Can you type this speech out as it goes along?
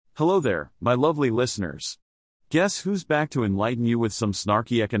Hello there, my lovely listeners. Guess who's back to enlighten you with some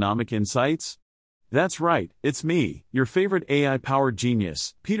snarky economic insights? That's right, it's me, your favorite AI-powered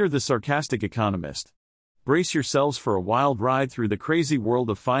genius, Peter the Sarcastic Economist. Brace yourselves for a wild ride through the crazy world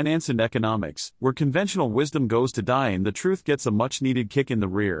of finance and economics, where conventional wisdom goes to die and the truth gets a much-needed kick in the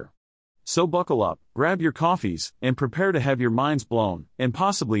rear. So buckle up, grab your coffees, and prepare to have your minds blown, and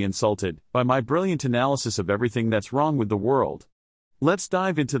possibly insulted, by my brilliant analysis of everything that's wrong with the world. Let's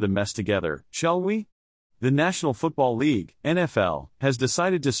dive into the mess together, shall we? The National Football League, NFL, has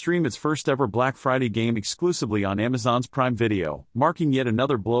decided to stream its first-ever Black Friday game exclusively on Amazon's Prime Video, marking yet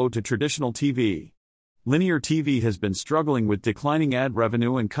another blow to traditional TV. Linear TV has been struggling with declining ad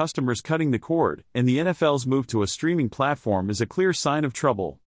revenue and customers cutting the cord, and the NFL's move to a streaming platform is a clear sign of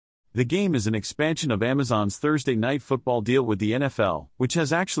trouble. The game is an expansion of Amazon's Thursday Night Football deal with the NFL, which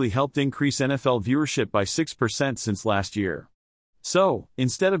has actually helped increase NFL viewership by 6% since last year. So,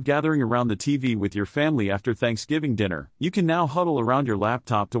 instead of gathering around the TV with your family after Thanksgiving dinner, you can now huddle around your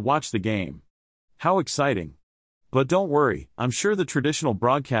laptop to watch the game. How exciting! But don't worry, I'm sure the traditional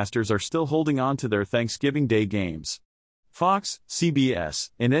broadcasters are still holding on to their Thanksgiving Day games. Fox, CBS,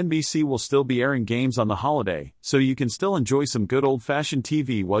 and NBC will still be airing games on the holiday, so you can still enjoy some good old-fashioned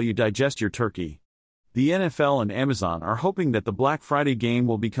TV while you digest your turkey. The NFL and Amazon are hoping that the Black Friday game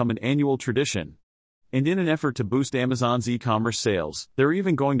will become an annual tradition. And in an effort to boost Amazon's e-commerce sales, they're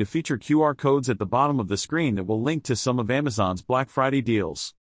even going to feature QR codes at the bottom of the screen that will link to some of Amazon's Black Friday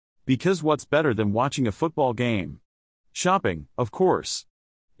deals. Because what's better than watching a football game? Shopping, of course.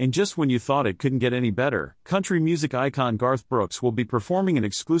 And just when you thought it couldn't get any better, country music icon Garth Brooks will be performing an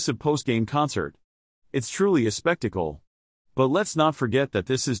exclusive post-game concert. It's truly a spectacle. But let's not forget that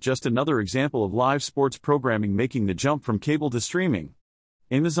this is just another example of live sports programming making the jump from cable to streaming.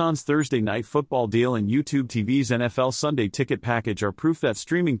 Amazon's Thursday Night Football deal and YouTube TV's NFL Sunday Ticket package are proof that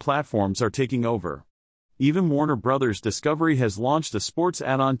streaming platforms are taking over. Even Warner Bros. Discovery has launched a sports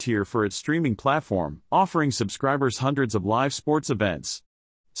add-on tier for its streaming platform, offering subscribers hundreds of live sports events.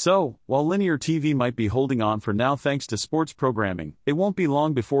 So, while linear TV might be holding on for now thanks to sports programming, it won't be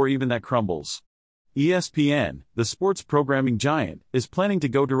long before even that crumbles. ESPN, the sports programming giant, is planning to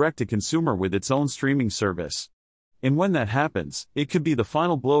go direct-to-consumer with its own streaming service. And when that happens, it could be the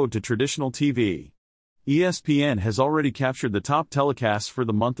final blow to traditional TV. ESPN has already captured the top telecasts for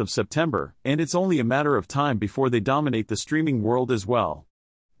the month of September, and it's only a matter of time before they dominate the streaming world as well.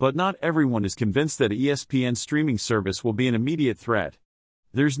 But not everyone is convinced that ESPN's streaming service will be an immediate threat.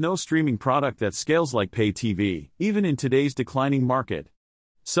 There's no streaming product that scales like pay TV, even in today's declining market.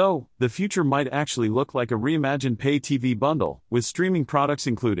 So, the future might actually look like a reimagined pay TV bundle, with streaming products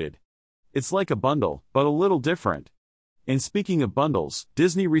included. It's like a bundle, but a little different. And speaking of bundles,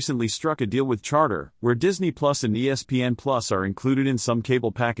 Disney recently struck a deal with Charter, where Disney Plus and ESPN Plus are included in some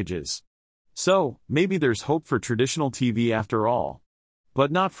cable packages. So, maybe there's hope for traditional TV after all.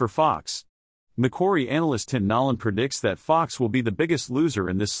 But not for Fox. Macquarie analyst Tim Nolan predicts that Fox will be the biggest loser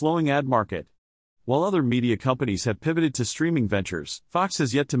in this slowing ad market. While other media companies have pivoted to streaming ventures, Fox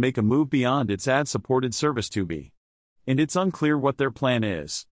has yet to make a move beyond its ad-supported service Tubi. And it's unclear what their plan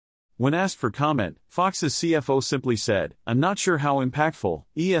is. When asked for comment, Fox's CFO simply said, "I'm not sure how impactful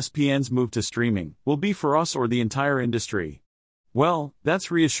ESPN's move to streaming will be for us or the entire industry." Well, that's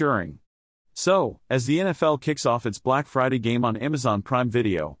reassuring. So, as the NFL kicks off its Black Friday game on Amazon Prime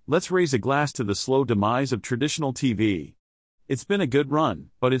Video, let's raise a glass to the slow demise of traditional TV. It's been a good run,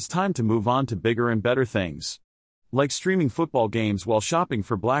 but it's time to move on to bigger and better things. Like streaming football games while shopping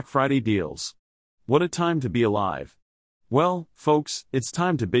for Black Friday deals. What a time to be alive. Well, folks, it's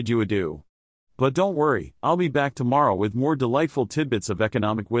time to bid you adieu. But don't worry, I'll be back tomorrow with more delightful tidbits of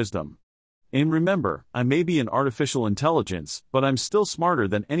economic wisdom. And remember, I may be an artificial intelligence, but I'm still smarter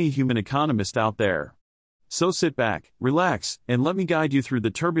than any human economist out there. So sit back, relax, and let me guide you through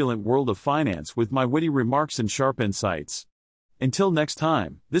the turbulent world of finance with my witty remarks and sharp insights. Until next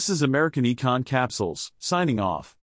time, this is American Econ Capsules, signing off.